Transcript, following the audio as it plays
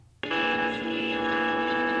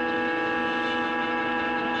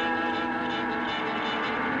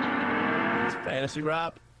Fantasy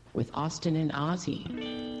Rap with Austin and Ozzy.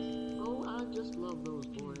 Oh, I just love those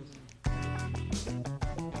boys.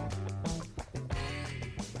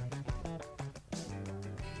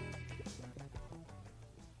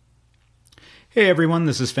 Hey everyone,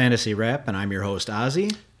 this is Fantasy Rap, and I'm your host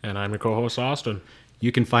Ozzy. And I'm your co-host Austin.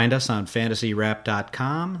 You can find us on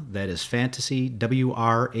fantasyrap.com. That is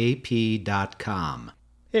fantasywrap.com.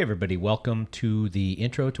 Hey everybody, welcome to the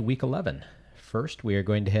intro to Week 11. First, we are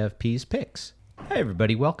going to have P's Picks. Hi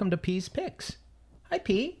everybody, welcome to P's Picks. Hi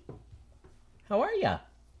P. How are ya?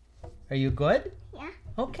 Are you good? Yeah.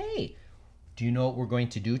 Okay. Do you know what we're going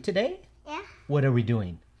to do today? Yeah. What are we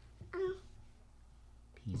doing?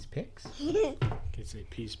 P's Picks? Can you say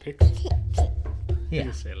peace picks? Yeah.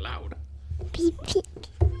 You say it loud. Peep, peep.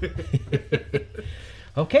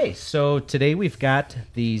 Okay, so today we've got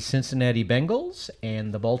the Cincinnati Bengals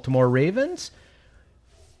and the Baltimore Ravens.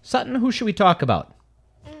 Sutton, who should we talk about?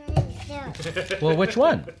 Yeah. Well, which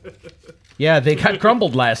one? Yeah, they got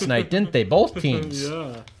crumbled last night, didn't they? Both teams. Yeah.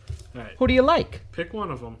 All right. Who do you like? Pick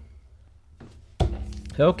one of them.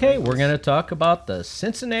 Okay, we're going to talk about the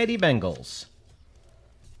Cincinnati Bengals.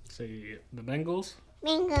 Say the Bengals.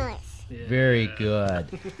 Bengals. Yeah. Very good.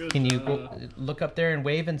 Can you go, look up there and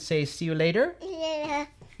wave and say, see you later? Yeah.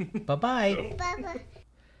 Bye-bye. Baba.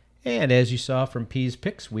 And as you saw from P's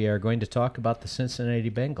Picks, we are going to talk about the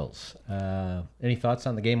Cincinnati Bengals. Any thoughts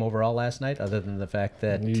on the game overall last night, other than the fact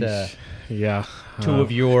that two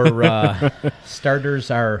of your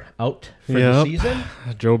starters are out for the season?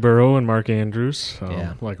 Joe Burrow and Mark Andrews.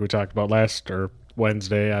 Yeah. Like we talked about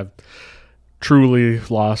Wednesday, I've truly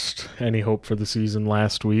lost any hope for the season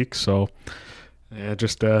last week. So, yeah,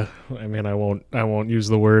 I won't use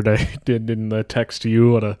the word I did in the text to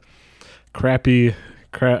you. What a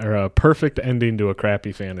a perfect ending to a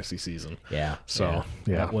crappy fantasy season. Yeah. So,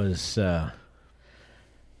 That was, yeah.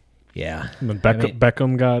 And then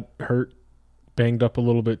Beckham got hurt, banged up a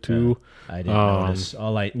little bit too. I didn't notice.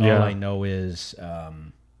 All I know is,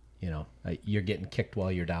 you're getting kicked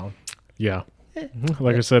while you're down. Yeah.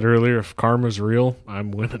 Like I said earlier, if karma's real,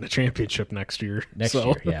 I'm winning a championship next year. Yeah.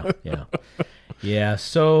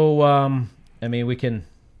 So, we can.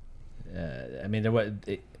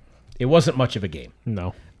 It wasn't much of a game.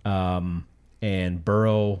 No. And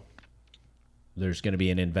Burrow, there's going to be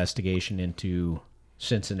an investigation into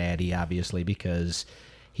Cincinnati, obviously, because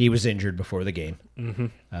he was injured before the game.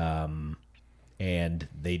 Mm-hmm. And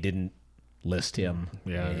they didn't list him.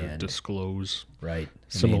 Yeah, and disclose. Right.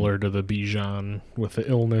 Similar to the Bijan with the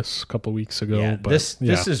illness a couple weeks ago. Yeah, but this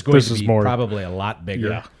is going to be probably a lot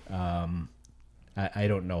bigger. Yeah. I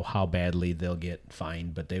don't know how badly they'll get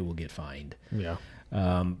fined, but they will get fined. Yeah.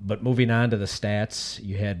 But moving on to the stats,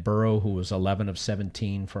 you had Burrow, who was 11 of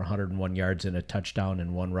 17 for 101 yards and a touchdown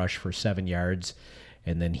and one rush for 7 yards,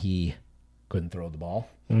 and then he couldn't throw the ball,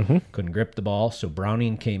 couldn't grip the ball. So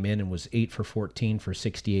Browning came in and was 8 for 14 for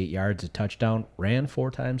 68 yards, a touchdown, ran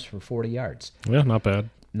 4 times for 40 yards. Yeah, not bad.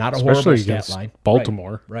 Not a Especially horrible stat against line.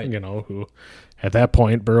 Baltimore, Right. Who at that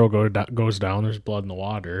point, Burrow goes down, there's blood in the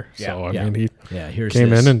water. So, he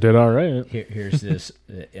came in and did all right. Here's this.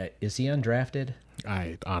 Is he undrafted?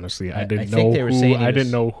 I honestly, I didn't think know they were saying I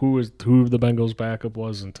didn't know who the Bengals backup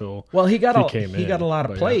was until he got a came lot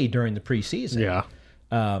of play during the preseason. Yeah.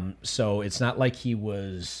 So it's not like he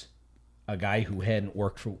was a guy who hadn't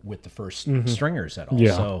worked with the first stringers at all.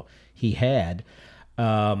 Yeah. So he had.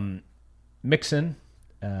 Mixon,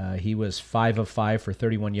 he was 5 of 5 for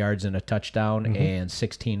 31 yards and a touchdown and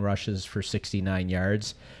 16 rushes for 69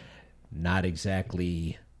 yards. Not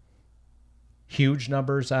exactly huge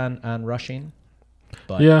numbers on rushing.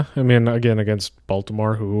 But Yeah, again, against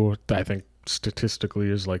Baltimore, who I think statistically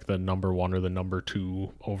is like the number 1 or the number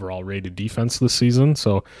 2 overall rated defense this season.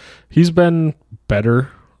 So he's been better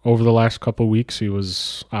over the last couple of weeks. He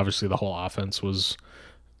was, obviously the whole offense was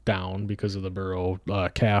down because of the Burrow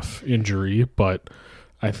calf injury, but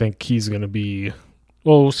I think he's going to be,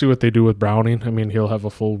 we'll see what they do with Browning. He'll have a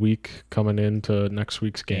full week coming into next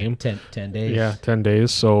week's game. 10 days. Yeah, 10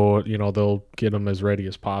 days. So, they'll get him as ready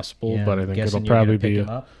as possible, Yeah, but I think it'll you're probably gonna pick be him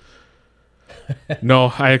up?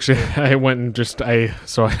 No, I went and I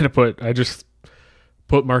just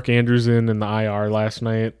put Mark Andrews in the IR last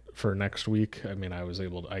night for next week. I was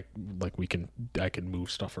able to, I can move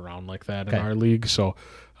stuff around like that in our league. So,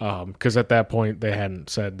 because at that point they hadn't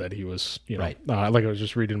said that he was, like I was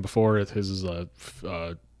just reading before, his is a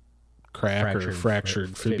crack or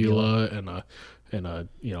fractured fibula and a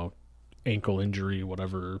ankle injury,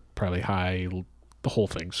 whatever, probably high. The whole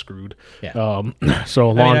thing's screwed. Yeah.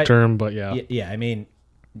 So long term, but yeah.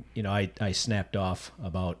 I snapped off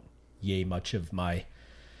about yay much of my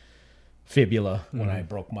fibula when I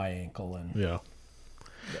broke my ankle, and Yeah.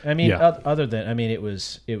 I mean, Yeah. other than it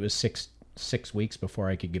was 6 weeks before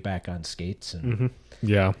I could get back on skates, and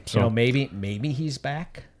Yeah. So maybe he's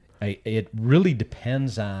back. It really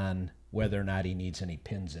depends on whether or not he needs any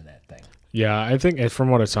pins in that thing. yeah, I think from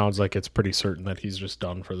what it sounds like, it's pretty certain that he's just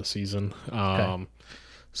done for the season.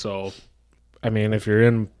 So, I mean, if you're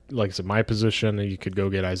in, like I said, my position, you could go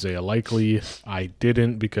get Isaiah Likely. I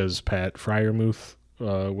didn't because Pat Fryermuth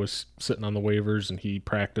was sitting on the waivers and he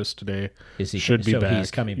practiced today. Is he should be so back?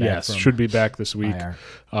 He's coming back. Yes, from should be back this week. IR.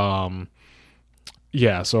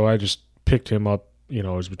 Yeah, so I just picked him up. It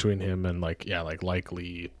was between him and like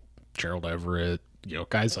Likely, Gerald Everett,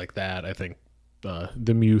 guys like that. I think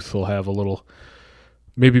the Muth will have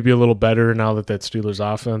maybe be a little better now that Steelers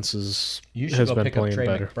offense You should has go been pick up playing Trey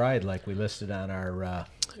better. McBride like we listed on our. I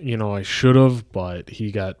should have, but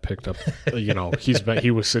he got picked up.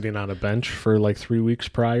 He was sitting on a bench for like 3 weeks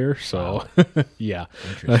prior. So, yeah,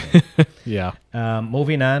 Interesting. yeah.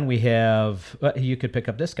 Moving on, we have you could pick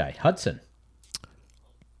up this guy, Hudson.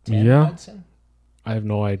 Yeah. Hudson? I have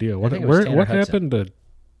no idea what think it was Tanner what Hudson. happened to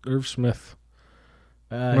Irv Smith.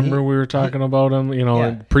 Remember we were talking about him, in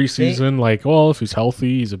preseason, if he's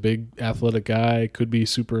healthy, he's a big athletic guy, could be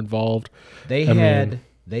super involved. They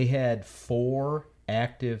had 4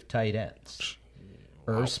 active tight ends.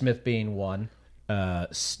 Irv Smith being one,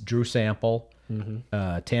 Drew Sample,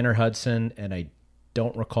 Tanner Hudson, and I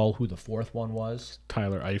don't recall who the 4th one was.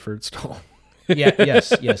 Tyler Eifert still.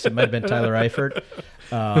 Yes, it might have been Tyler Eifert.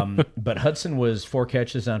 But Hudson was 4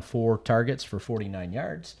 catches on 4 targets for 49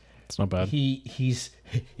 yards. It's not bad.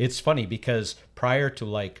 It's funny because prior to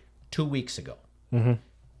like 2 weeks ago,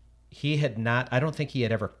 he had not. I don't think he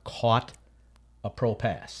had ever caught a pro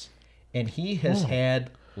pass, and he has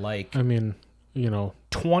had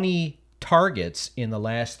 20 targets in the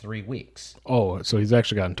last 3 weeks. Oh, so he's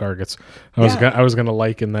actually gotten targets. I was gonna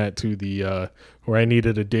liken that to the where I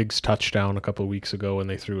needed a Diggs touchdown a couple of weeks ago, and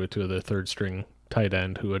they threw it to the 3rd string tight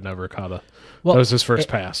end who had never caught that was his first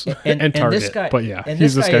pass and target. This guy, but yeah,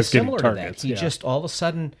 this guy's is getting similar targets. To that. He just all of a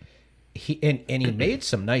sudden he made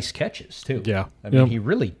some nice catches too. Yeah, I mean he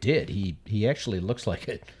really did. He actually looks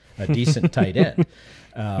like a decent tight end.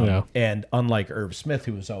 And unlike Irv Smith,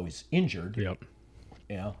 who was always injured,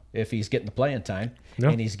 if he's getting the playing time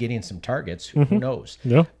and he's getting some targets, who knows?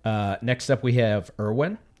 Yeah. Next up, we have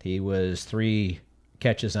Irwin. He was 3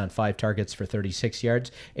 catches on 5 targets for 36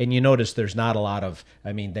 yards. And you notice there's not a lot of,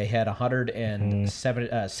 they had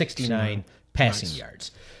 169 passing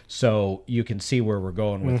yards. So you can see where we're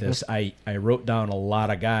going with this. I wrote down a lot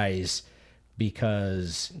of guys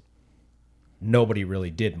because nobody really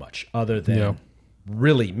did much other than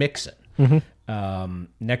really mixing.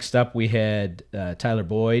 Next up, we had Tyler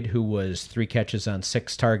Boyd, who was 3 catches on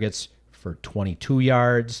 6 targets for 22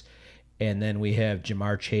 yards. And then we have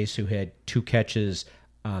Jamar Chase, who had 2 catches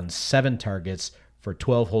on 7 targets for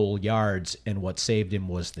 12 whole yards. And what saved him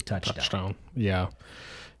was the touchdown. Yeah.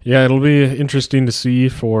 Yeah, it'll be interesting to see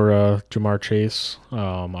for Jamar Chase.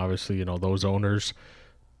 Obviously, those owners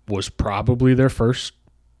was probably their first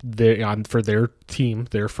for their team,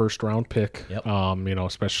 their first round pick. Yep.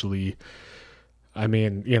 Especially,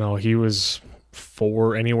 he was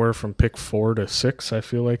anywhere from pick 4 to 6. I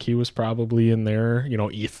feel like he was probably in there,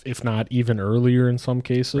 if not even earlier in some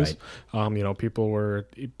cases. Right. People were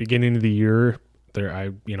beginning of the year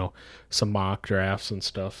there. Some mock drafts and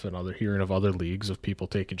stuff, and hearing of other leagues of people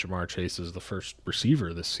taking Jamar Chase as the first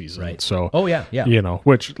receiver this season. Right. So, yeah.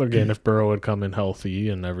 Which again, if Burrow had come in healthy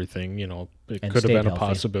and everything, it And could have been stayed a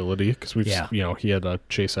possibility because he had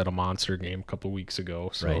Chase had a monster game a couple weeks ago.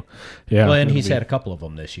 So, Right. yeah. Well, and he's had a couple of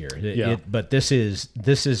them this year. Yeah. But this is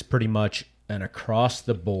pretty much an across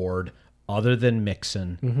the board, other than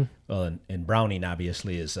Mixon, and Browning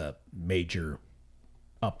obviously is a major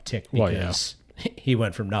uptick because he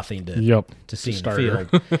went from nothing to seeing the field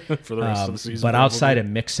for the rest of the season. But outside of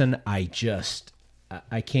Mixon, I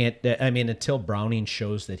can't. Until Browning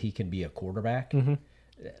shows that he can be a quarterback in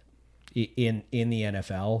the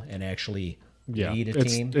NFL and actually lead a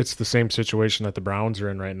team. It's the same situation that the Browns are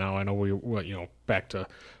in right now. I know back to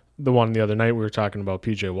the one the other night we were talking about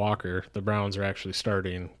PJ Walker. The Browns are actually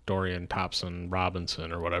starting Dorian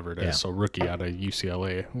Thompson-Robinson or whatever it is. So rookie out of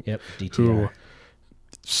UCLA. Yep, DTR. Who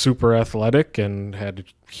super athletic and had a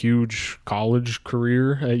huge college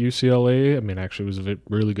career at UCLA. Actually was a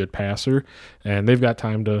really good passer, and they've got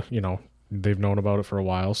time to, they've known about it for a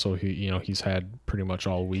while. So he's had pretty much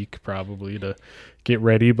all week probably to get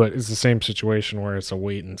ready, but it's the same situation where it's a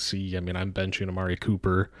wait and see. I'm benching Amari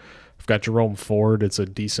Cooper I've got Jerome Ford. It's a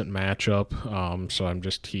decent matchup. So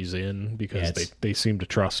he's in because they seem to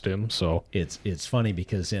trust him. So it's funny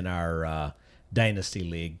because in our Dynasty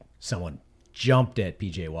League, someone jumped at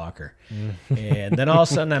PJ Walker. And then all of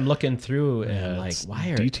a sudden I'm looking through and why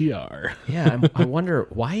are DTR? Yeah, I wonder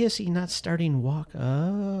why is he not starting Walker?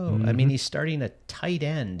 Oh, I mean he's starting a tight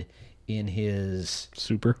end in his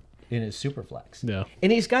super flex. Yeah.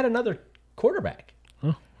 And he's got another quarterback.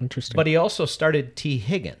 Oh, interesting. But he also started T.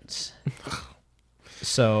 Higgins.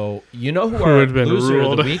 So you know who Who our had been loser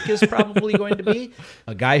ruled. of the week is probably going to be?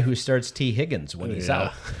 A guy who starts T. Higgins when he's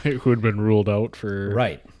out. Who had been ruled out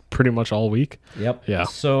for pretty much all week. Yep. Yeah.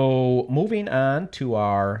 So moving on to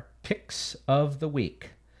our picks of the week.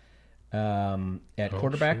 At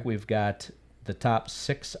quarterback, we've got the top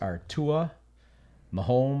 6 are Tua,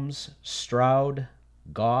 Mahomes, Stroud,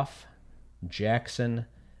 Goff, Jackson,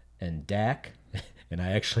 and Dak. And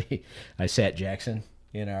I sat Jackson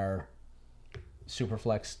in our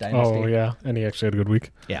Superflex Dynasty. Oh, yeah. And he actually had a good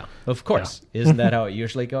week. Yeah, of course. Yeah. Isn't that how it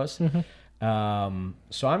usually goes? So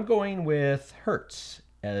I'm going with Hurts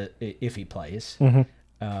if he plays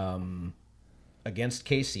against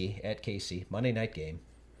KC at KC. Monday night game.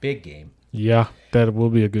 Big game. Yeah, that will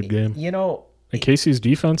be a good game. You know, and Casey's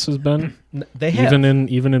defense has been even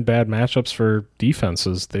in bad matchups for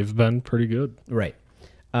defenses, they've been pretty good. Right.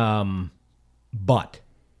 But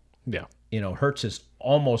yeah, Hurts is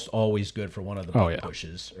almost always good for one of the button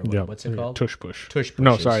pushes. Or what's it called? Tush push. Tush pushes.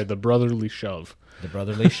 No, sorry, the brotherly shove. The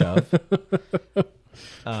brotherly shove.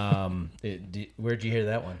 Where'd you hear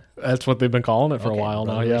that one? That's what they've been calling it for a while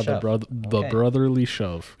now. Yeah, shove. the brotherly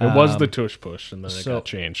shove. It was the tush push, and then it got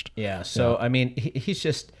changed. Yeah. So I mean, he's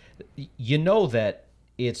just that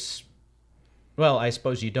it's. Well, I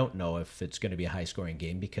suppose you don't know if it's going to be a high-scoring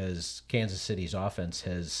game because Kansas City's offense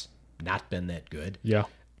has not been that good. Yeah.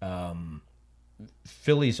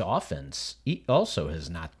 Philly's offense also has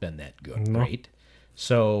not been that good. No. Great.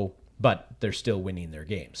 So, but they're still winning their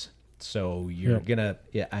games. So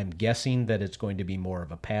I'm guessing that it's going to be more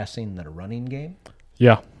of a passing than a running game.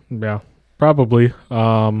 Yeah, probably.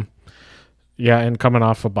 And coming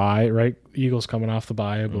off a bye, right? Eagles coming off the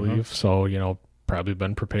bye, I believe. So probably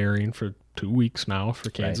been preparing for 2 weeks now for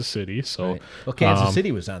Kansas City. So, well, Kansas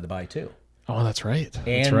City was on the bye too. Oh, that's right.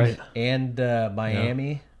 And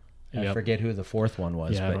Miami. Yeah. I forget who the fourth one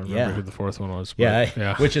was. Yeah, I don't remember who the fourth one was. But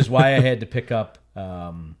which is why I had to pick up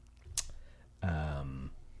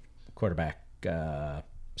quarterback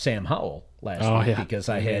Sam Howell last week because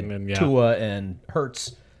I had Tua and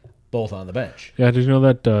Hurts both on the bench. Yeah, did you know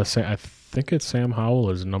that I think it's Sam Howell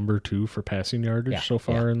is number 2 for passing yardage so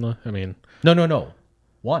far in the. I mean, no,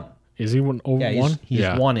 1. Is he one over 1? He's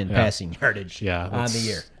 1 in passing yardage. On the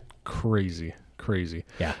year. Crazy.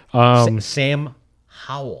 Yeah. Sam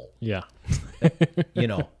Howell. Yeah.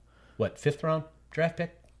 What 5th round draft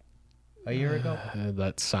pick a year ago?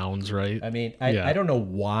 That sounds right. I mean, I don't know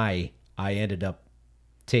why I ended up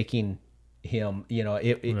taking him.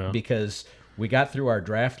 Because we got through our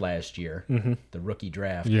draft last year, the rookie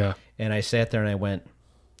draft. Yeah. And I sat there and I went,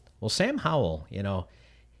 well, Sam Howell,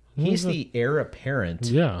 he's the heir apparent.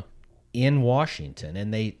 Yeah. In Washington,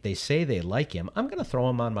 and they say they like him. I'm going to throw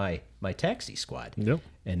him on my taxi squad. Yep.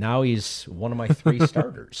 And now he's one of my 3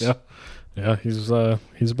 starters. Yeah. He's had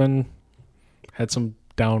some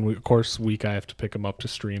down week. Of course, week I have to pick him up to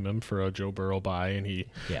stream him for a Joe Burrow bye, and he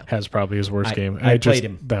has probably his worst game. I played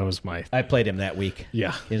him. That was my. I played him that week.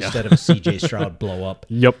 Yeah. Instead of C.J. Stroud blow up.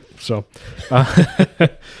 Yep. So,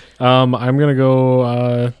 I'm gonna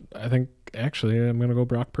go. I think actually I'm gonna go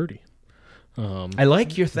Brock Purdy. I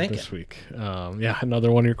like your thinking this week.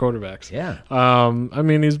 Another one of your quarterbacks. Yeah. I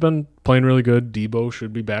mean, he's been playing really good. Debo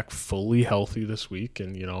should be back fully healthy this week,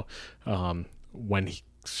 and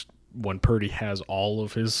when Purdy has all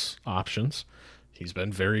of his options, he's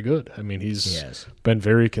been very good. I mean, he's been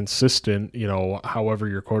very consistent. However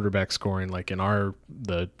your quarterback scoring, like in our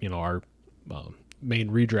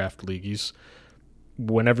main redraft league,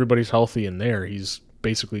 when everybody's healthy in there, he's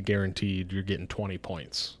basically guaranteed you're getting 20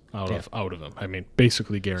 points out of him. I mean,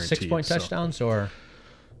 basically guaranteed. 6-point touchdowns or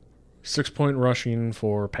 6-point rushing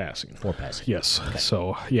for passing. Yes. Okay.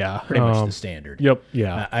 So pretty much the standard. Yep.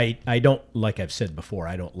 Yeah. I don't, like I've said before,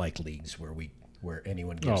 I don't like leagues where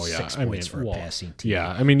anyone gets 6 points for a passing team. Yeah.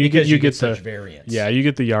 I mean, you get such the variance. Yeah, you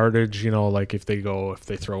get the yardage. Like if they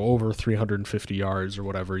throw over 350 yards or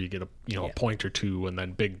whatever, you get a point or two, and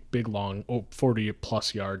then big long 40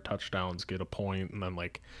 plus yard touchdowns get a point, and then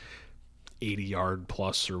like 80 yard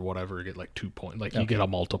plus or whatever get like 2 points. Like you get a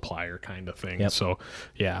multiplier kind of thing. Yep. So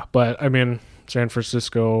but I mean, San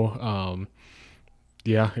Francisco, I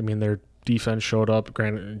mean defense showed up.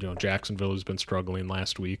 Granted, Jacksonville has been struggling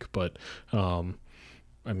last week, but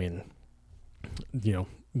I mean,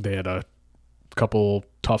 they had a couple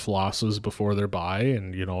tough losses before their bye,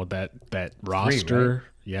 and that roster,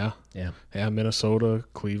 3, right? yeah, Minnesota,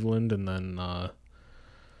 Cleveland, and then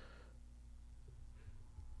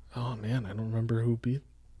oh man, I don't remember who beat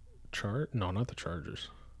not the Chargers.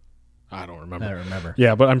 I don't remember. I don't remember.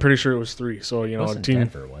 Yeah, but I'm pretty sure it was 3. So It wasn't a team.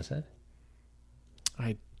 Denver, was it?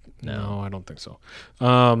 No, I don't think so.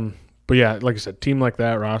 But yeah, like I said, team like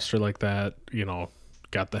that, roster like that,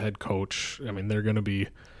 got the head coach. I mean, they're going to be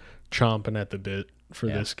chomping at the bit for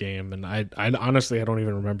this game. And I honestly, I don't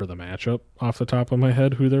even remember the matchup off the top of my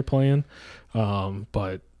head, who they're playing.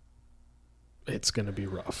 But it's going to be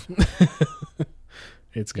rough.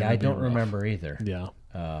 It's going to be I don't rough. remember either. Yeah.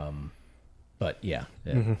 But yeah,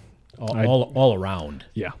 Mm-hmm. all around.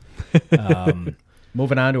 Yeah.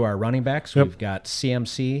 Moving on to our running backs, we've got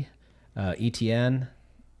CMC, ETN,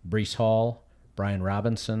 Breece Hall, Brian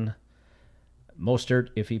Robinson, Mostert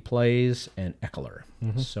if he plays, and Eckler.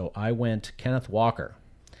 So I went Kenneth Walker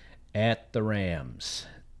at the Rams.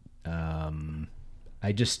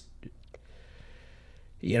 I just,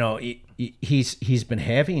 he's been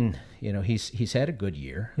having, he's had a good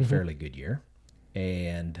year, a fairly good year,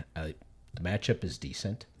 and the matchup is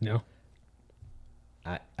decent. Yeah.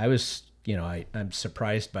 I was, I'm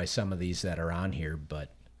surprised by some of these that are on here, but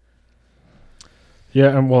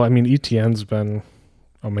Yeah, well, I mean, ETN's been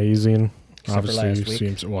amazing. Except for last week.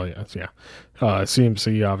 CMC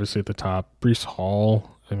obviously at the top. Breece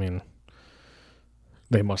Hall, I mean,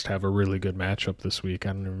 they must have a really good matchup this week. I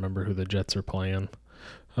don't even remember who the Jets are playing.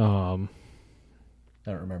 I don't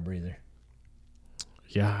remember either.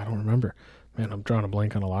 Yeah, I don't remember. Man, I'm drawing a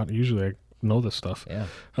blank on a lot. Usually I know this stuff. Yeah.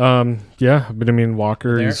 Yeah, but I mean,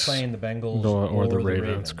 Walker's... They're playing the Bengals or the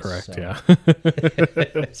Ravens, correct, so. yeah.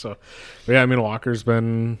 So, but yeah, I mean, Walker's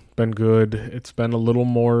been good. It's been a little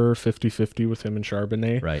more 50-50 with him and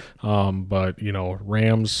Charbonnet. Right. But,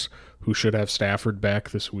 Rams, who should have Stafford back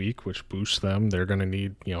this week, which boosts them, they're going to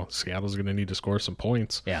need, Seattle's going to need to score some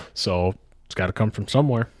points. Yeah. So it's got to come from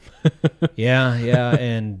somewhere. Yeah,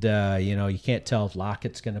 and, you can't tell if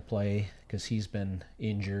Lockett's going to play because he's been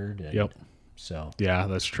injured. And Yep. So yeah,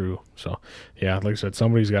 that's true. So yeah, like I said,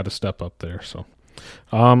 somebody's got to step up there. So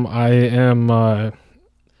I am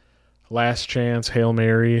last chance Hail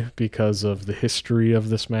Mary because of the history of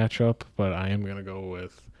this matchup, but I am going to go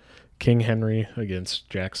with King Henry against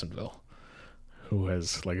Jacksonville, who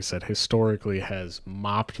has, like I said, historically has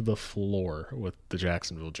mopped the floor with the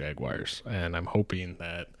Jacksonville Jaguars, and I'm hoping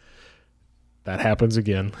that happens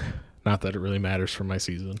again. Not that it really matters for my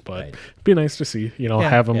season, but it'd be nice to see,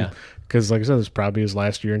 have him, because like I said, it's probably his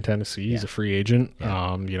last year in Tennessee. He's a free agent.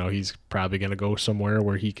 Yeah. He's probably going to go somewhere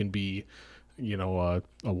where he can be, a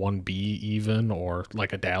 1B even, or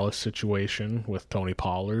like a Dallas situation with Tony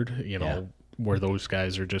Pollard, where those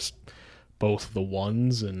guys are just both the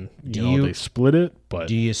ones and, they split it. But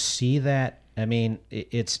do you see that? I mean,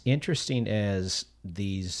 it's interesting as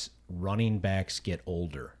these running backs get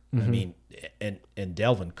older. I mean, and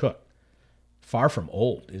Dalvin Cook, far from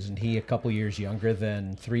old, isn't he? A couple years younger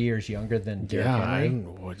than 3 years younger than Derrick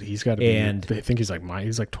Henry? He's got to be. And I think he's like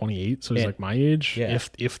 28, so he's like my age,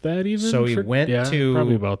 if that even. So he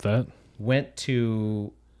probably about that. Went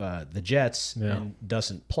to the Jets and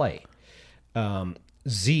doesn't play.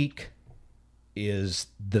 Zeke is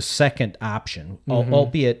the second option,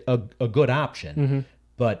 albeit a good option,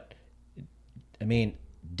 but I mean,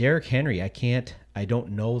 Derrick Henry, I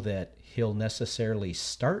don't know that he'll necessarily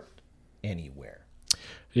start anywhere.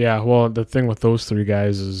 Yeah, well, the thing with those three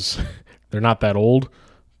guys is they're not that old,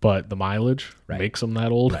 but the mileage makes them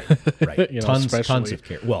that old. Right. Tons of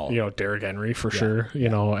care. Well, Derrick Henry for sure.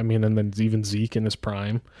 I mean, and then even Zeke in his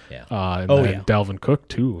prime. Yeah. And then Dalvin Cook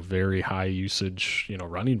too, very high usage,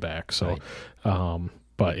 running back. So,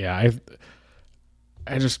 but yeah,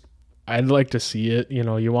 I'd like to see it.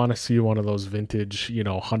 You want to see one of those vintage,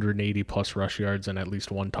 180 plus rush yards and at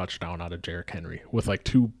least one touchdown out of Derrick Henry with like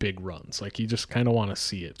two big runs. Like you just kind of want to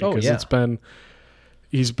see it because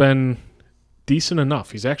he's been decent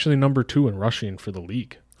enough. He's actually number 2 in rushing for the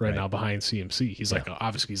league right now behind CMC. He's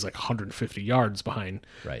obviously he's like 150 yards behind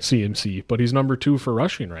CMC, but he's number 2 for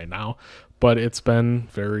rushing right now. But it's been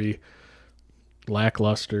very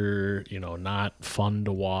lackluster, not fun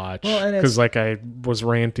to watch. Well, and Because like I was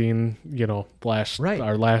ranting, Right.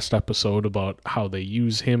 our last episode about how they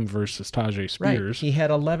use him versus Tajay Right. Spears. He had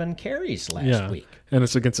 11 carries last week. And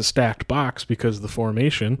it's against a stacked box because the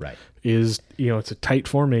formation Right. is, it's a tight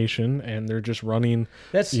formation and they're just running,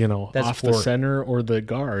 That's off the center or the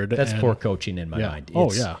guard. That's and, poor coaching in my mind. Oh,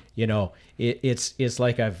 It's, yeah. It's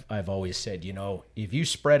like I've always said, if you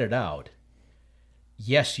spread it out,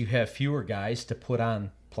 yes, you have fewer guys to put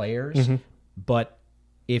on players, Mm-hmm. but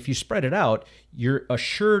if you spread it out, you're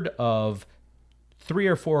assured of 3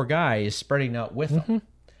 or 4 guys spreading out with them.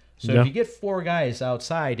 So Yeah. if you get 4 guys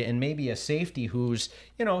outside and maybe a safety who's,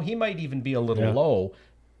 he might even be a little low,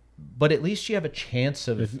 but at least you have a chance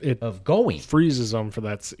of going. freezes them for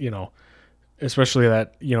that, especially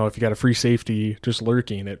that, if you got a free safety just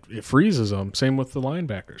lurking, it freezes them. Same with the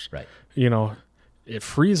linebackers. Right. It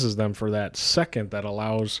freezes them for that second that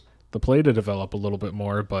allows the play to develop a little bit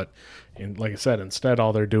more. But like I said, instead,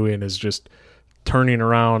 all they're doing is just turning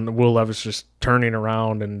around. Will Levis just turning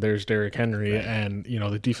around, and there's Derrick Henry, and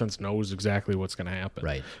the defense knows exactly what's going to happen.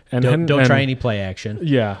 Right. And Don't try any play action.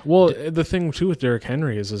 Yeah. Well, the thing too with Derrick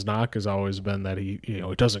Henry is his knock has always been that he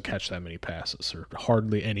doesn't catch that many passes or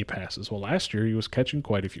hardly any passes. Well, last year he was catching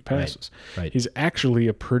quite a few passes. Right. He's actually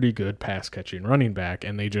a pretty good pass catching running back,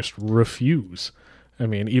 and they just refuse. I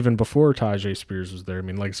mean, even before Tajay Spears was there, I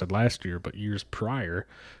mean, like I said last year, but years prior,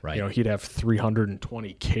 Right. He'd have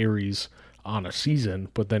 320 carries on a season,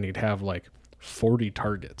 but then he'd have like 40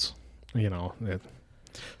 targets.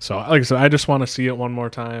 So, like I said, I just want to see it one more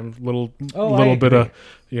time. Little bit of,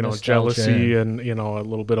 Nostalgia. jealousy and a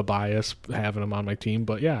little bit of bias having him on my team.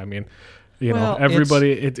 But yeah, I mean, Well,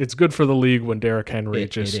 everybody, it's good for the league when Derrick Henry It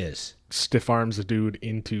just is. stiff arms a dude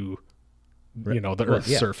into, the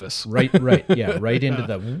Earth's surface. Right into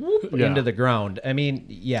the into the ground. I mean,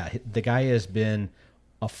 the guy has been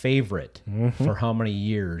a favorite for how many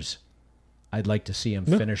years? I'd like to see him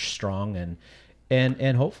finish strong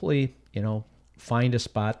and hopefully, find a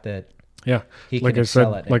spot that he can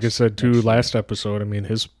excel at like I said too next last episode. I mean,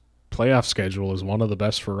 his playoff schedule is one of the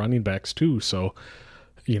best for running backs too. So,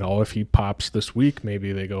 if he pops this week,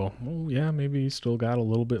 maybe they go, oh yeah, maybe he's still got a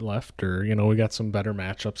little bit left, or we got some better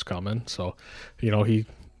matchups coming. So, he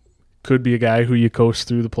could be a guy who you coast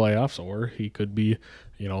through the playoffs, or he could be,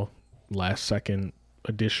 last second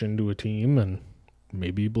addition to a team and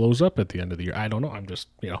maybe he blows up at the end of the year. I don't know. I'm just,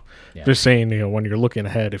 just saying, when you're looking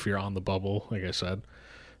ahead, if you're on the bubble, like I said,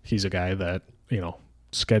 he's a guy that,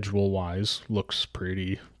 schedule wise looks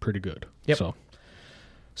pretty good. Yep.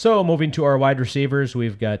 So moving to our wide receivers,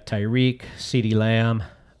 we've got Tyreek, CeeDee Lamb,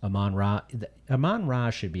 Amon Ra. Amon Ra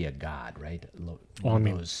should be a god, right? Well, I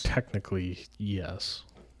mean, technically, yes.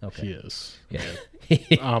 Okay. He is. Yeah.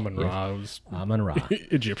 Amon-Ra was Amon Ra.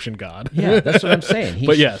 Egyptian god. Yeah, that's what I'm saying.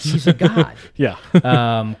 But yes. He's a god. Yeah.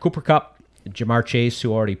 Cooper Kupp, Jamar Chase,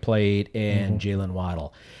 who already played, and Jalen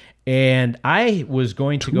Waddle. And I was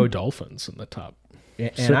going to go Dolphins in the top.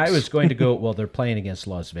 And I was going to go, well, they're playing against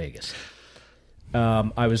Las Vegas.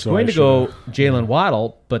 I was going to go Jalen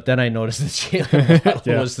Waddle, but then I noticed that Jalen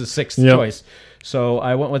Waddle was the 6th choice. So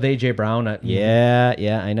I went with A.J. Brown. Yeah,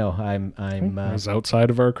 I know. I'm it was outside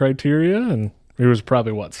of our criteria, and it was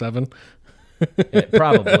probably, 7?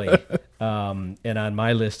 probably. And on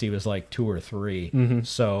my list, he was like 2 or 3.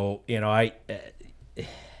 So,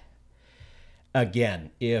 again,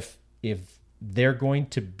 if they're going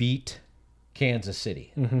to beat Kansas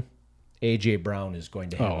City, A.J. Brown is going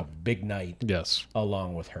to have a big night. Yes.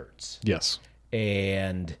 Along with Hurts. Yes.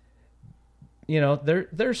 And,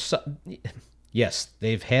 there's yes,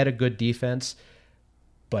 they've had a good defense,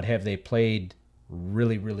 but have they played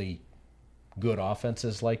really, really good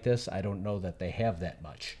offenses like this? I don't know that they have that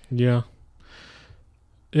much. Yeah.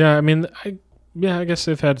 Yeah, I mean, I guess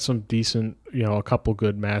they've had some decent, a couple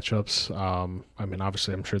good matchups. I mean,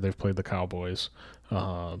 obviously, I'm sure they've played the Cowboys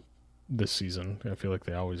this season. I feel like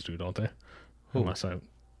they always do, don't they? Who?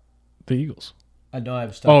 The Eagles. No, I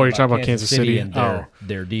was talking you're talking about Kansas City and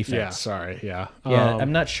their defense. Yeah, sorry, yeah. Yeah,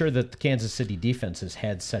 I'm not sure that the Kansas City defense has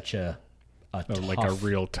had such a tough, like a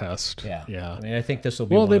real test. Yeah. I mean, I think this will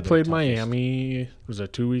be well, one they of their played toughest. Miami, was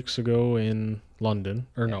that 2 weeks ago in London?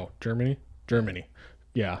 Or no, Germany? Germany.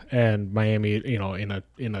 Yeah, and Miami, in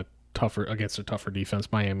a tougher, against a tougher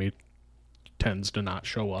defense, Miami tends to not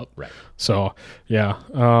show up. Right. So, yeah.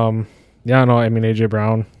 No, I mean, A.J.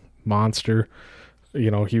 Brown, monster.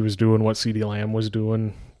 He was doing what CeeDee Lamb was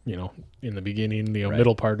doing, in the beginning,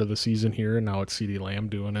 middle part of the season here, and now it's CeeDee Lamb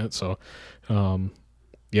doing it. So,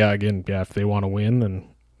 if they want to win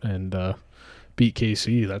and beat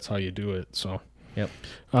KC, that's how you do it. So, yep.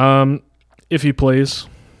 If he plays,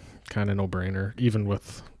 kind of no-brainer. Even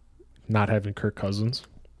with not having Kirk Cousins,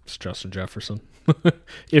 it's Justin Jefferson.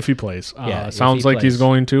 If he plays. Sounds like he's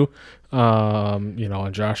going to.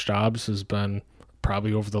 And Josh Dobbs has been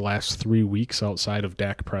probably over the last 3 weeks outside of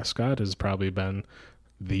Dak Prescott has probably been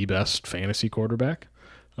the best fantasy quarterback,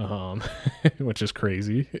 which is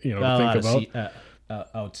crazy, to think about.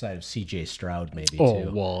 Outside of C.J. Stroud, maybe, too.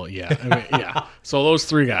 too. Well, yeah. Yeah. So those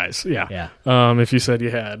 3 guys, yeah. If you said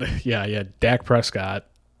you had Dak Prescott,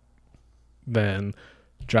 then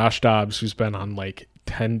Josh Dobbs, who's been on like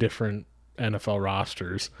 10 different NFL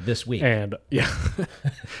rosters this week, and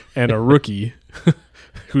and a rookie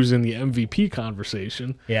who's in the MVP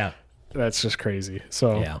conversation. Yeah. That's just crazy.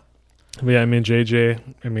 So, yeah.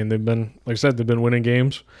 JJ, they've been, like I said, they've been winning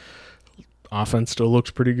games. Offense still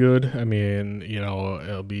looks pretty good.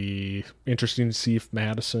 It'll be interesting to see if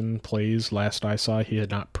Madison plays. Last I saw, he had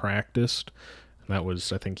not practiced. And that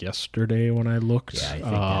was, I think, yesterday when I looked. Yeah, I think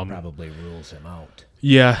that probably rules him out.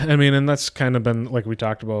 Yeah, and that's kind of been, like we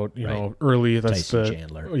talked about, early. That's Tyson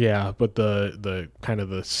Chandler. Yeah, but the kind of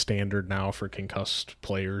the standard now for concussed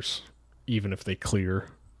players, even if they clear,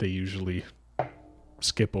 they usually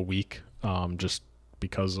skip a week, just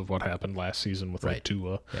because of what happened last season with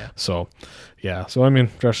Tua. Yeah. So Justin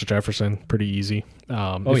Jefferson, pretty easy.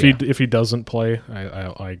 If he doesn't play,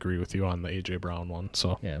 I agree with you on the A.J. Brown one.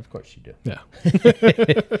 So yeah, of course you do. Yeah.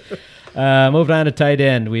 Moving on to tight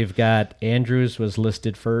end, we've got Andrews was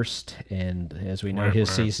listed first, and as we know, his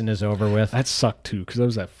season is over with. That sucked too, because that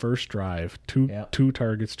was that first drive, two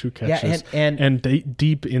targets, 2 catches, and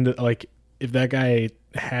deep into, like, if that guy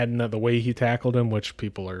hadn't, the way he tackled him, which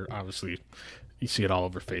people are obviously. You see it all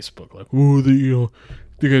over Facebook, like, oh, the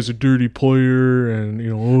guy's a dirty player, and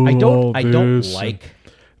I don't like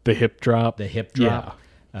the hip drop. Yeah.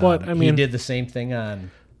 But he did the same thing on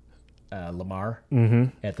Lamar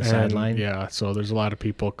at the sideline. Yeah, so there's a lot of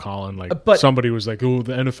people calling, like, somebody was like, oh,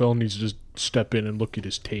 the NFL needs to just step in and look at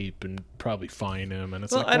his tape and probably fine him. And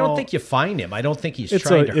it's I don't think you fine him. I don't think he's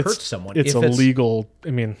trying to hurt someone. It's illegal.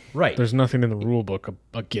 Right. There's nothing in the rule book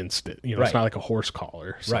against it. It's not like a horse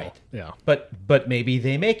collar. So, right. Yeah. But maybe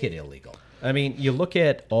they make it illegal. You look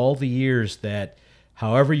at all the years that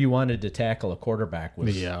however you wanted to tackle a quarterback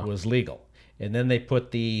was legal. And then they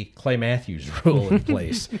put the Clay Matthews rule in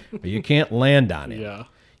place. But you can't land on him. Yeah.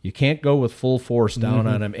 You can't go with full force down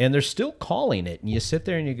on him. And they're still calling it. And you sit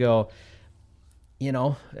there and you go,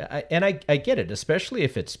 I get it, especially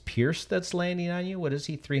if it's Pierce that's landing on you. What is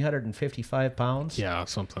he, 355 pounds? Yeah,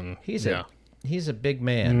 something. He's a big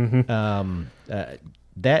man. I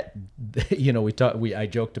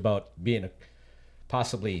joked about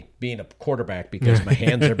possibly being a quarterback because my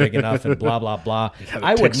hands are big enough and blah, blah, blah.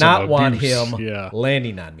 I would not want him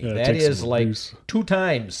landing on me. That is like abuse. 2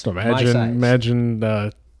 times so my size. Imagine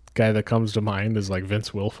the guy that comes to mind is like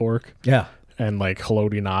Vince Wilfork. Yeah. And like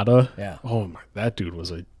Haloti Ngata. Yeah. Oh, my, that dude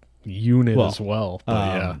was a unit as well.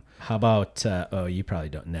 But how about, you probably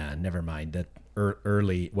don't. Nah, never mind. That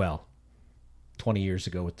early, 20 years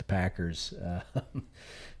ago with the Packers.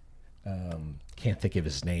 Can't think of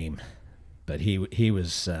his name. But he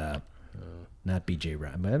was not B.J.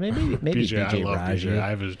 Raji. Maybe B.J. I love Raji. BJ. I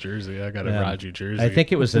have his jersey. I got a Raji jersey. I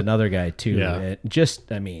think it was another guy, too. Yeah.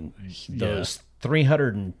 Those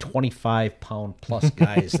 325-pound plus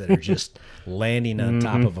guys that are just landing on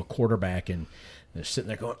top of a quarterback, and they're sitting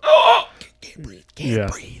there going, oh,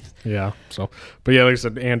 can't breathe. Yeah. So, but yeah, like I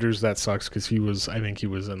said, Andrews, that sucks because I think he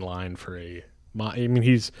was in line for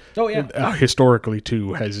he's historically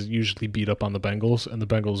too has usually beat up on the Bengals, and the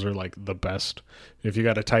Bengals are like the best. If you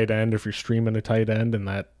got a tight end, if you're streaming a tight end, and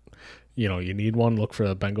that you need one, look for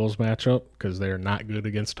the Bengals matchup because they're not good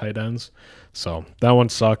against tight ends. So that one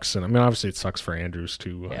sucks, and obviously it sucks for Andrews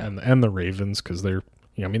too, and the Ravens because they're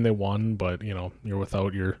they won, but you're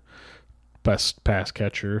without your best pass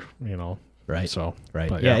catcher, right? So right,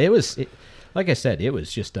 but, it was like I said, it was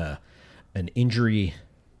just an injury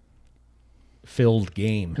filled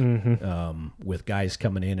game with guys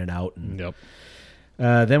coming in and out. And,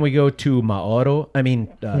 then we go to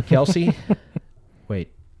Kelsey.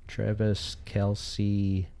 Wait, Travis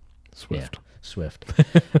Kelsey. Swift. Yeah, Swift.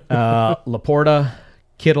 Laporta,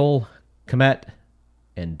 Kittle, Kmet,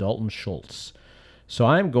 and Dalton Schultz. So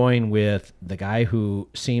I'm going with the guy who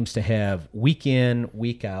seems to have week in,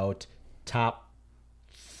 week out, top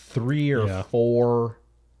 3 or 4.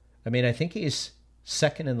 I think he's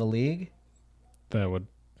second in the league. That would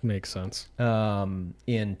make sense.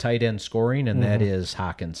 In tight end scoring, and that is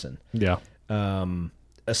Hawkinson. Yeah.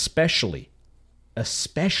 Especially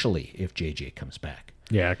if JJ comes back.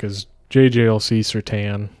 Yeah, because JJ will see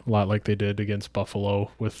Surtain a lot like they did against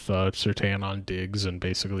Buffalo with Surtain on Diggs and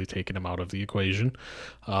basically taking him out of the equation.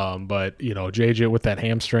 But, JJ with that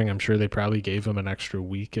hamstring, I'm sure they probably gave him an extra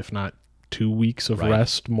week, if not 2 weeks of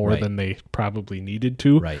rest, more than they probably needed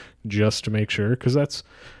to, just to make sure, because that's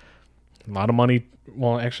a lot of money.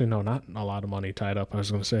 Well, actually, no, not a lot of money tied up. I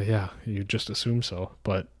was going to say, yeah, you just assume so.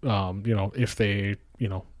 But, if they,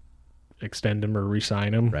 extend him or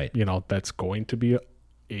re-sign him, that's going to be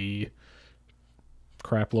a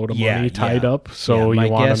crap load of money tied up. So you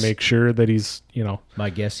want to make sure that he's, My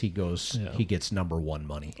guess he gets number one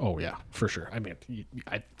money. Oh, yeah, for sure. I mean,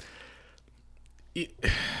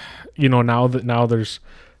 now there's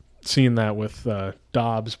seeing that with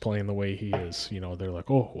Dobbs playing the way he is, they're like,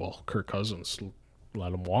 oh, well, Kirk Cousins,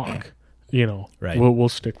 let him walk. We'll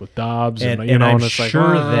stick with Dobbs, and I'm it's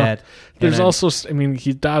sure that there's also,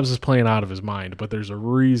 Dobbs is playing out of his mind, but there's a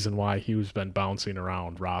reason why he's been bouncing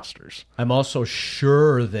around rosters. I'm also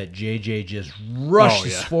sure that JJ just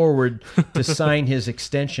rushes forward to sign his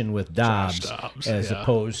extension with Dobbs as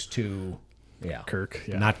opposed to Kirk.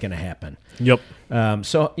 Not going to happen. Yep.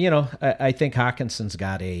 So I think Hawkinson's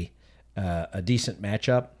got a decent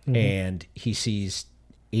matchup, and he sees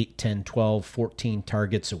 8, 10, 12, 14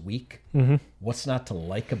 targets a week. What's not to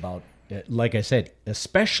like about it? Like I said,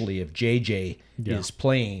 especially if JJ is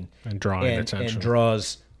playing and drawing attention and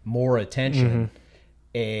draws more attention.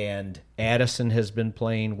 And Addison has been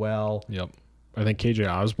playing well. Yep. I think KJ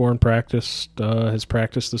Osborne has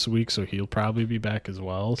practiced this week, so he'll probably be back as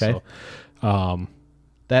well. Okay. So,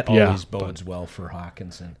 that always bodes well for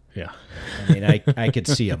Hawkinson. Yeah. I mean, I could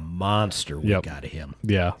see a monster week out of him.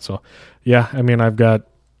 Yeah. So,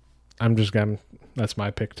 that's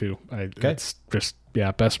my pick too. It's just,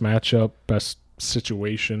 best matchup, best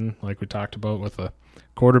situation, like we talked about with a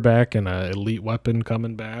quarterback and an elite weapon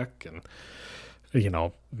coming back, and,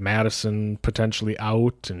 Madison potentially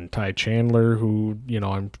out, and Ty Chandler, who,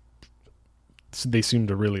 they seem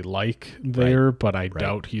to really like there, but I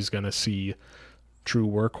doubt he's going to see true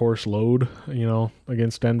workhorse load,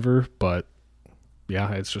 against Denver. But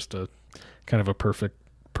it's just a kind of a perfect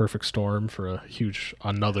storm for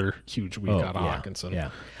another huge week out of Hawkinson. Yeah.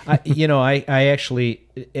 I actually,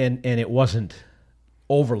 and it wasn't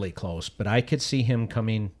overly close, but I could see him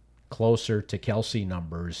coming closer to Kelsey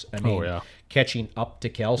numbers. I mean, catching up to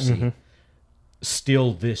Kelsey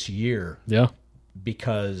still this year. Yeah.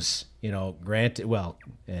 Because, granted,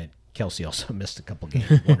 Kelsey also missed a couple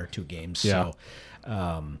games, 1 or 2 games. Yeah.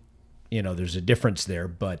 So, there's a difference there.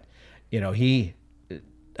 But,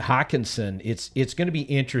 Hawkinson, it's going to be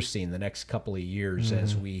interesting the next couple of years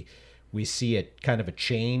as we see it kind of a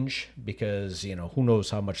change, because, who knows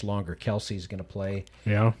how much longer Kelsey's going to play.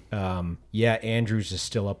 Yeah. Andrews is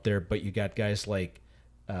still up there, but you got guys like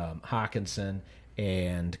Hawkinson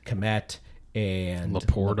and Kmet and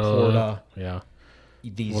Laporta. Yeah.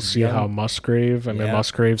 We'll see how Musgrave.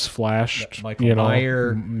 Musgrave's flashed. Michael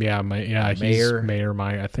Meyer. He's Meyer.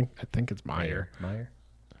 I think it's Meyer.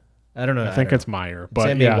 I don't know. I think it's Meyer, but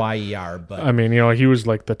it's M-A-Y-E-R. But he was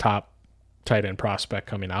like the top tight end prospect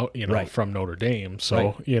coming out, from Notre Dame.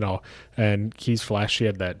 So and he's flashed. He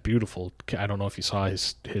had that beautiful. I don't know if you saw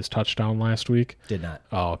his touchdown last week. Did not.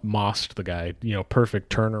 Oh, mossed the guy.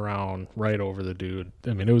 Perfect turnaround right over the dude.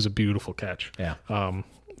 It was a beautiful catch. Yeah.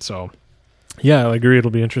 So. Yeah, I agree.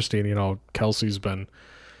 It'll be interesting. Kelsey's been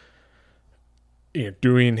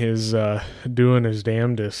doing his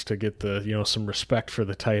damnedest to get the some respect for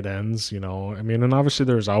the tight ends. And obviously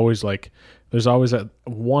there's always at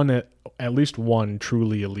least one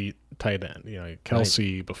truly elite tight end.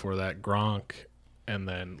 Kelsey before that, Gronk, and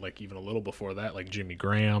then even a little before that, Jimmy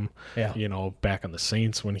Graham. Yeah. Back on the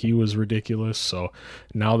Saints when he was ridiculous. So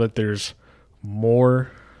now that there's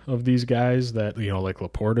more of these guys that like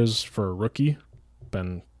Laporta's for a rookie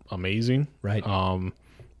been amazing, right? Hawkinson's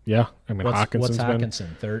what's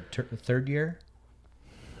Hawkinson third year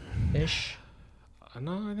ish?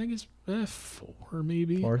 No, I think it's 4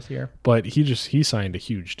 maybe 4th year. But he signed a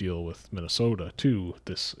huge deal with Minnesota too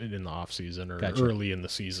in the offseason or early in the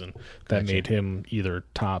season that made him either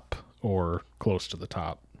top or close to the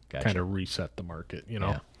top. Kind of reset the market,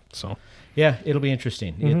 So it'll be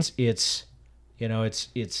interesting. It's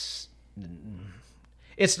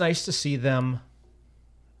nice to see them,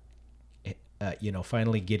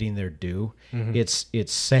 finally getting their due.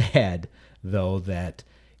 It's sad though that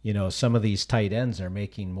some of these tight ends are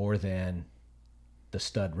making more than the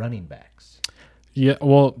stud running backs. Yeah,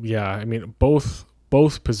 well, yeah.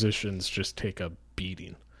 Both positions just take a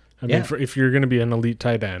beating. If you're going to be an elite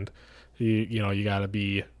tight end, you got to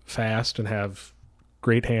be fast and have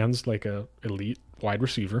great hands like a elite wide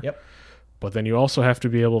receiver. Yep. but then you also have to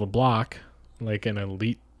be able to block like an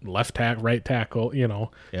elite left tackle, right tackle,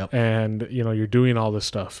 Yep. and you're doing all this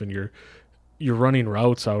stuff, and you're running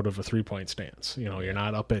routes out of a 3-point stance. You're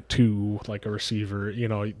not up at 2 like a receiver.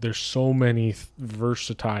 There's so many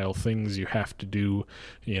versatile things you have to do.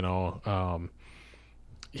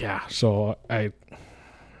 So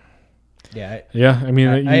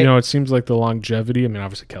it seems like the longevity. I mean,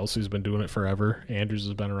 obviously Kelsey's been doing it forever. Andrews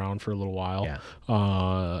has been around for a little while. Yeah.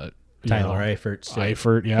 Tyler Eifert. Still.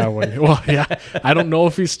 Eifert, yeah. I don't know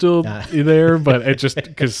if he's still there, but it just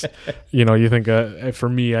because you think for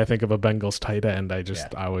me, I think of a Bengals tight end. I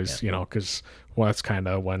always because that's kind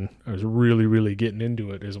of when I was really, really getting into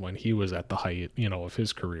it is when he was at the height of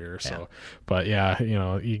his career. So, but I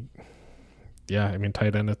mean,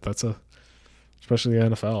 tight end. Especially the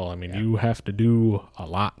NFL. I mean, you have to do a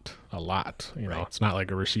lot. It's not like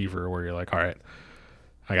a receiver where you're like, all right,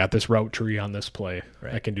 I got this route tree on this play.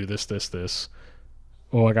 Right. I can do this.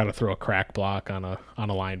 Oh, I got to throw a crack block on a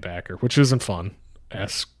linebacker, which isn't fun.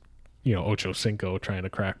 Ask, Ocho Cinco trying to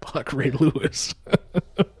crack block Ray Lewis.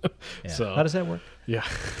 So how does that work? Yeah.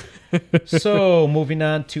 So moving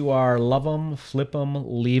on to our love 'em, flip 'em,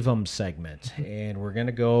 leave 'em segment, and we're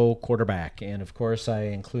gonna go quarterback. And of course, I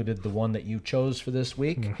included the one that you chose for this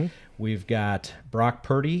week. Mm-hmm. We've got Brock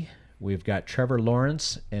Purdy, we've got Trevor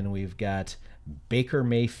Lawrence, and we've got Baker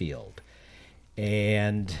Mayfield.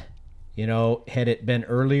 And had it been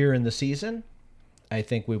earlier in the season, I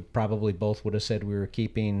think we probably both would have said we were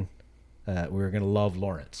keeping, we were going to love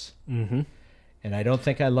Lawrence. Mm-hmm. And I don't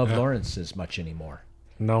think I love Lawrence as much anymore.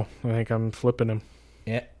 No, I think I'm flipping him.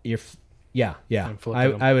 Yeah, I'm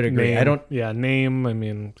flipping him. I would agree. Name. I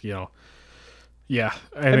mean, yeah.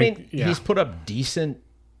 I think he's put up decent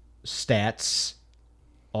stats,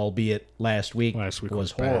 albeit last week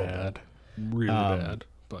was horrible. Bad. Really bad.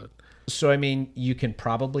 But so, I mean, you can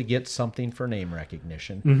probably get something for name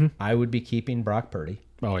recognition. Mm-hmm. I would be keeping Brock Purdy.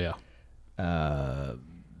 Oh, yeah.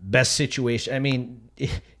 Best situation. I mean,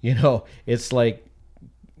 it's like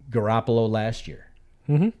Garoppolo last year.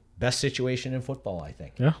 Mm-hmm. Best situation in football, I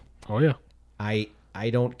think. Yeah. Oh, yeah. I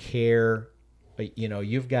don't care.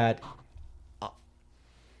 You've got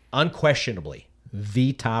unquestionably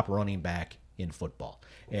the top running back in football.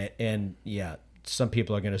 And some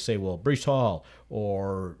people are going to say, well, Breece Hall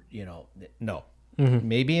or, no. Mm-hmm.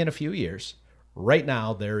 Maybe in a few years. Right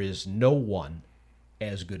now, there is no one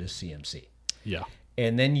as good as CMC. Yeah.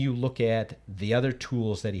 And then you look at the other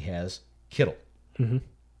tools that he has, Kittle, mm-hmm.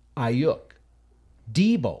 Ayuk,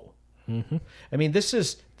 Debo. Mm-hmm. I mean, it's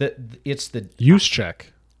the use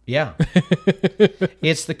check. Yeah.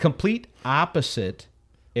 It's the complete opposite,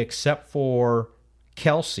 except for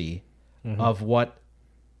Kelsey, mm-hmm. of what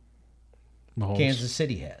Mahomes. Kansas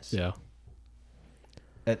City has. Yeah.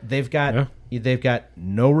 They've got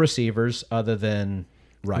no receivers other than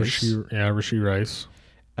Rice. Rashee Rice.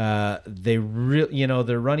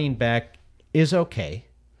 Their running back is okay.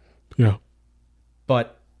 Yeah.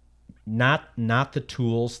 But not the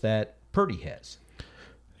tools that Purdy has.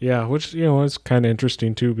 Yeah, which, is kind of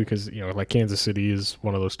interesting, too, because, like Kansas City is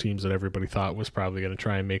one of those teams that everybody thought was probably going to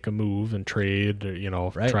try and make a move and trade, or,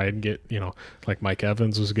 right. Try and get, like Mike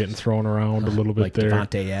Evans was getting thrown around a little bit there.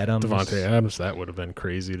 Devontae Adams, that would have been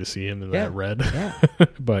crazy to see him in that red. Yeah.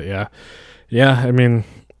 But, I mean,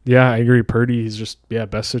 I agree. Purdy, he's just,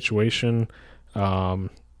 best situation. Probably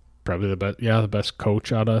the best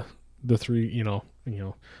coach out of the three,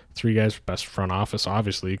 three guys, best front office,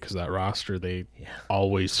 obviously, because that roster they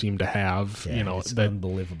always seem to have. It's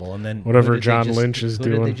unbelievable. And then whatever John Lynch is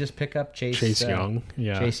doing, did they just pick up Chase Young?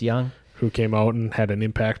 Yeah, Chase Young, who came out and had an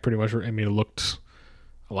impact pretty much. I mean, it looked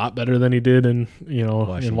a lot better than he did in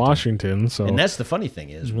Washington. So, and that's the funny thing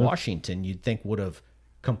is mm-hmm. Washington, you'd think would have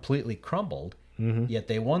completely crumbled, mm-hmm. yet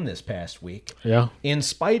they won this past week. Yeah, in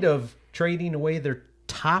spite of trading away their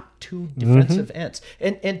top two defensive mm-hmm. ends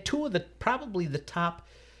and two of probably the top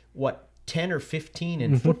 10 or 15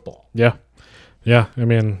 in mm-hmm. football. Yeah. I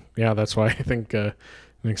mean, that's why I think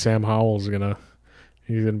Sam Howell's gonna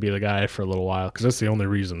be the guy for a little while, because that's the only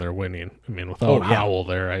reason they're winning. I mean, without Howell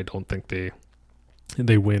there, I don't think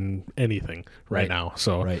they win anything right now.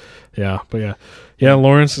 So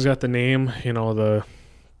Lawrence has got the name.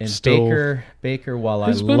 Baker. While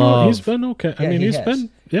he's been okay. I mean, he's been.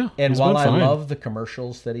 Yeah, and while I love the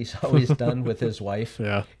commercials that he's always done with his wife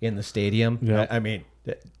in the stadium, I mean,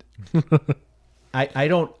 I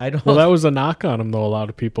don't. Well, that was a knock on him, though. A lot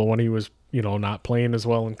of people, when he was, not playing as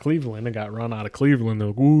well in Cleveland and got run out of Cleveland, they're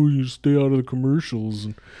like, "Oh, you stay out of the commercials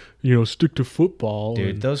and stick to football." Dude,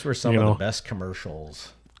 and, those were some of the best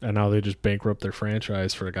commercials. And now they just bankrupt their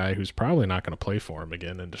franchise for a guy who's probably not going to play for him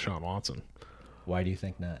again, in Deshaun Watson. Why do you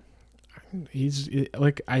think not? he's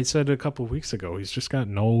like I said a couple of weeks ago. He's just got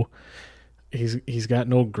no. He's got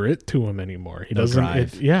no grit to him anymore. He doesn't.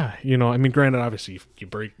 Drive. I mean, granted, obviously, you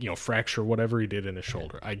break, fracture whatever he did in his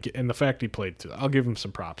shoulder. And the fact he played too, I'll give him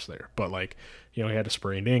some props there. But he had a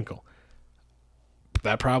sprained ankle.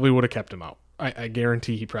 That probably would have kept him out. I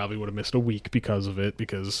guarantee he probably would have missed a week because of it.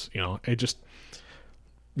 Because it just,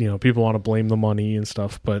 people want to blame the money and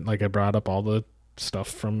stuff. But like I brought up all the stuff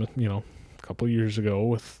from a couple years ago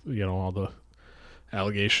with all the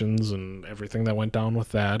allegations and everything that went down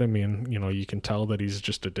with that. I mean, you can tell that he's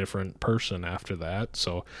just a different person after that.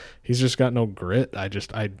 So he's just got no grit. I think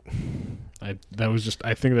that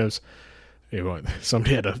was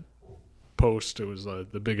somebody had a post. It was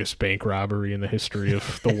the biggest bank robbery in the history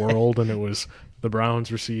of the world, and it was the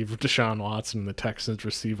Browns received Deshaun Watson and the Texans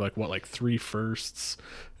received 3 firsts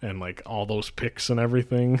and all those picks and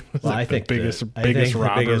everything. Well, I think the biggest robbery.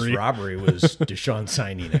 The biggest robbery was Deshaun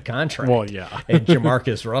signing a contract. Well, yeah. And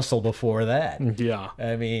Jamarcus Russell before that. Yeah.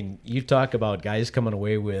 I mean, you talk about guys coming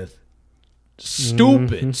away with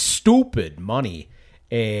stupid money.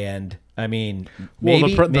 And, I mean,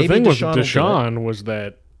 maybe the thing with Deshaun was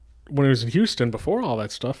that when he was in Houston before all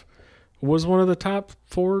that stuff, was one of the top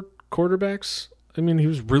 4 quarterbacks. I mean, he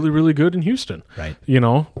was really, really good in Houston. Right.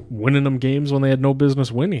 Winning them games when they had no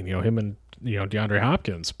business winning. Him and DeAndre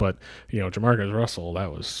Hopkins, but Jamarcus Russell,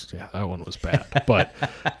 that one was bad. But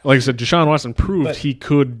like I said, Deshaun Watson proved he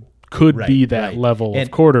could be that level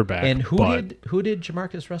of quarterback. And who did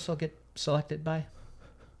Jamarcus Russell get selected by?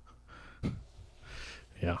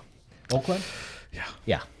 Yeah. Oakland?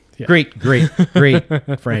 Yeah. Great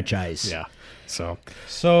franchise. Yeah.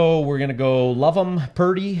 So we're going to go love them,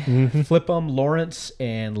 Purdy, flip them, Lawrence,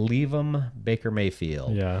 and leave them, Baker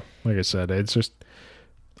Mayfield. Yeah. Like I said, it's just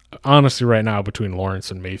honestly right now between Lawrence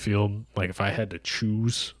and Mayfield, if I had to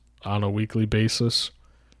choose on a weekly basis,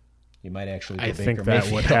 you might actually go I Baker think that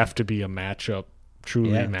Mayfield. would have to be a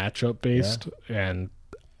truly matchup based. Yeah. And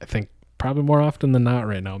I think probably more often than not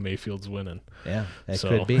right now, Mayfield's winning. Yeah, that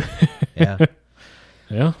could be. Yeah.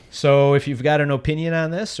 Yeah. So if you've got an opinion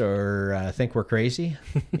on this or think we're crazy,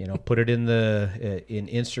 put it in in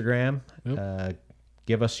Instagram. Yep.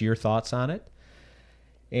 Give us your thoughts on it.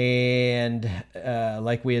 And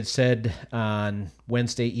like we had said on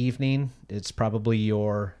Wednesday evening, it's probably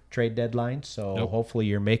your trade deadline. So hopefully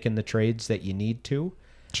you're making the trades that you need to.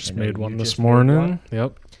 Just made one this morning.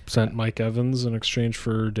 Yep. Sent Mike Evans in exchange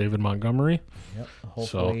for David Montgomery. Yep.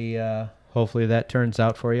 Hopefully that turns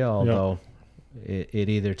out for you, although it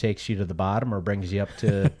either takes you to the bottom or brings you up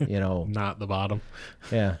to, not the bottom.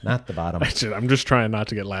 Yeah, not the bottom. I'm just trying not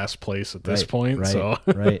to get last place at this point. Right, so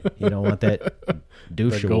right. You don't want that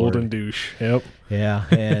douche the award. golden douche. Yep. Yeah,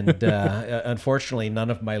 and unfortunately, none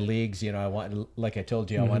of my leagues, like I told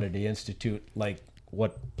you, I wanted to institute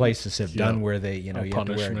what places have done where they, you have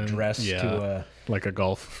to wear a dress to a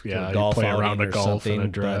golf. Yeah, a golf you play around a golf in a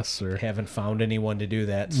but dress. Or haven't found anyone to do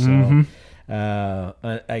that. So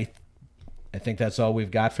I think that's all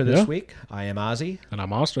we've got for this week. I am Ozzy. And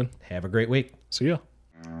I'm Austin. Have a great week. See ya.